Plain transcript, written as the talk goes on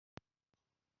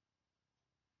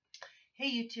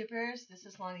Hey YouTubers, this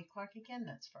is Lonnie Clark again,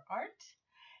 That's for Art.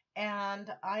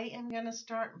 And I am going to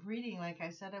start reading like I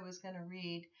said I was going to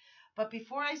read. But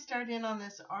before I start in on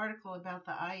this article about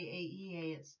the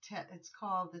IAEA, it's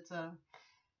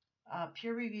a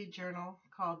peer-reviewed journal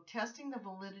called Testing the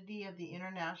Validity of the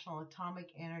International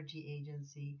Atomic Energy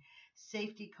Agency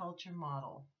Safety Culture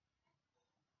Model.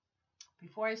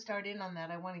 Before I start in on that,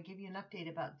 I want to give you an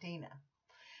update about Dana.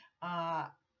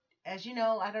 As you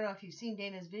know, I don't know if you've seen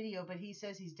Dana's video, but he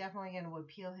says he's definitely going to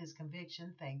appeal his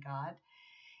conviction, thank God.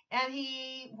 And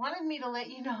he wanted me to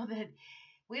let you know that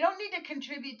we don't need to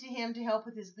contribute to him to help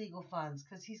with his legal funds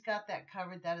because he's got that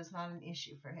covered. That is not an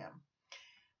issue for him.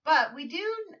 But we do,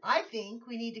 I think,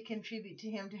 we need to contribute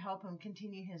to him to help him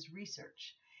continue his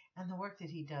research and the work that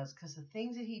he does because the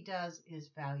things that he does is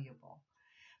valuable.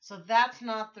 So that's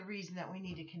not the reason that we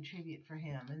need to contribute for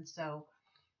him. And so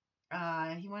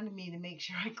he wanted me to make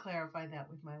sure I clarify that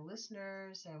with my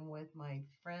listeners and with my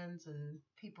friends and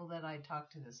people that I talk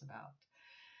to this about.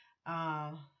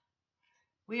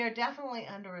 We are definitely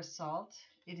under assault.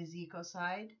 It is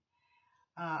ecocide.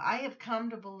 I have come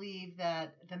to believe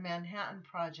that the Manhattan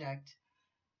Project,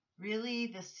 really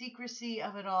the secrecy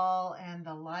of it all and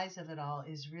the lies of it all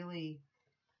is really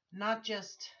not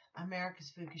just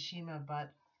America's Fukushima,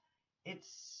 but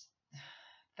it's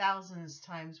thousands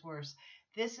times worse.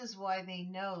 This is why they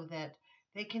know that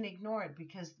they can ignore it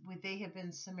because they have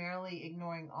been summarily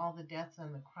ignoring all the deaths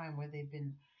and the crime where they've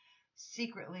been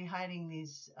secretly hiding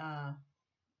these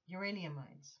uranium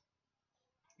mines.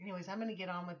 Anyways, I'm going to get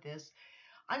on with this.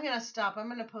 I'm going to stop. I'm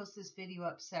going to post this video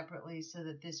up separately so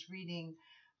that this reading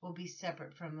will be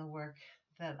separate from the work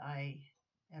that I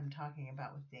am talking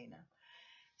about with Dana.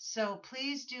 So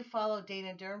please do follow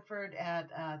Dana Durnford at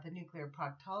the Nuclear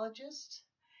Proctologist.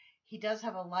 He does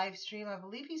have a live stream. I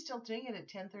believe he's still doing it at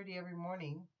 10:30 every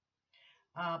morning.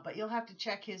 But you'll have to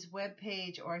check his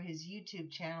webpage or his YouTube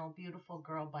channel, Beautiful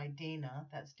Girl by Dana.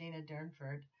 That's Dana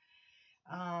Durnford.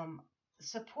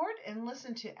 Support and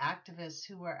listen to activists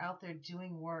who are out there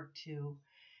doing work to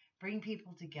bring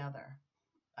people together.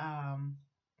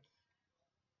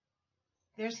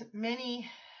 There's many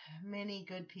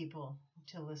good people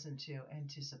to listen to and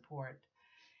to support.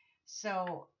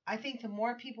 So I think the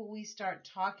more people we start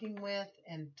talking with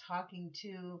and talking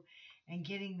to and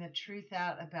getting the truth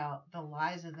out about the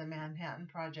lies of the Manhattan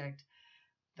Project,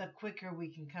 the quicker we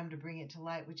can come to bring it to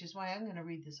light, which is why I'm going to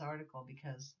read this article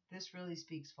because this really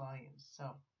speaks volumes.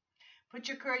 So put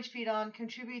your courage feet on,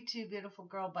 contribute to Beautiful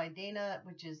Girl by Dana,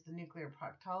 which is the Nuclear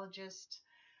Proctologist.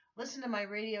 Listen to my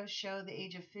radio show, The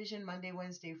Age of Fission, Monday,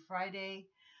 Wednesday, Friday.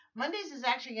 Mondays is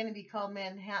actually going to be called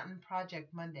Manhattan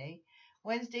Project Monday.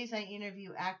 Wednesdays, I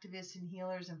interview activists and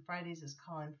healers, and Fridays is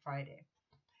Call-In Friday.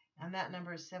 And that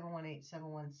number is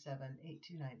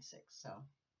 718-717-8296. So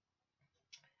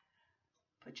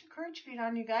put your courage feet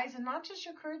on, you guys, and not just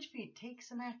your courage feet. Take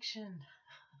some action.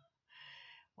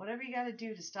 Whatever you got to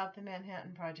do to stop the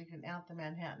Manhattan Project and out the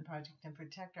Manhattan Project and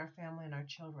protect our family and our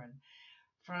children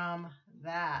from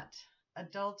that.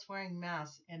 Adults wearing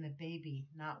masks and a baby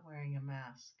not wearing a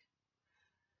mask.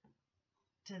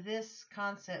 To this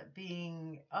concept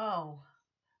being,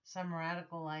 some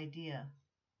radical idea.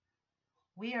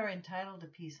 We are entitled to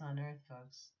peace on earth,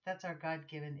 folks. That's our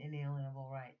God-given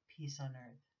inalienable right, peace on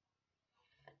earth.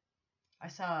 I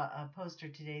saw a poster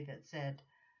today that said,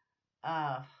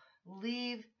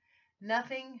 leave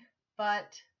nothing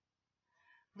but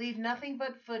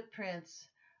footprints,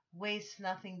 waste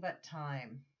nothing but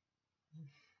time.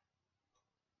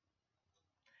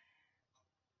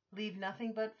 Leave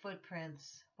nothing but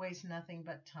footprints, waste nothing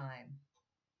but time.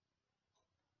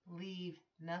 Leave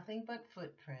nothing but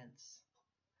footprints,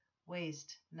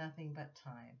 waste nothing but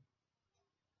time.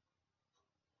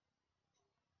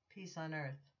 Peace on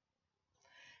earth.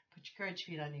 Put your courage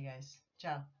feet on, you guys.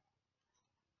 Ciao.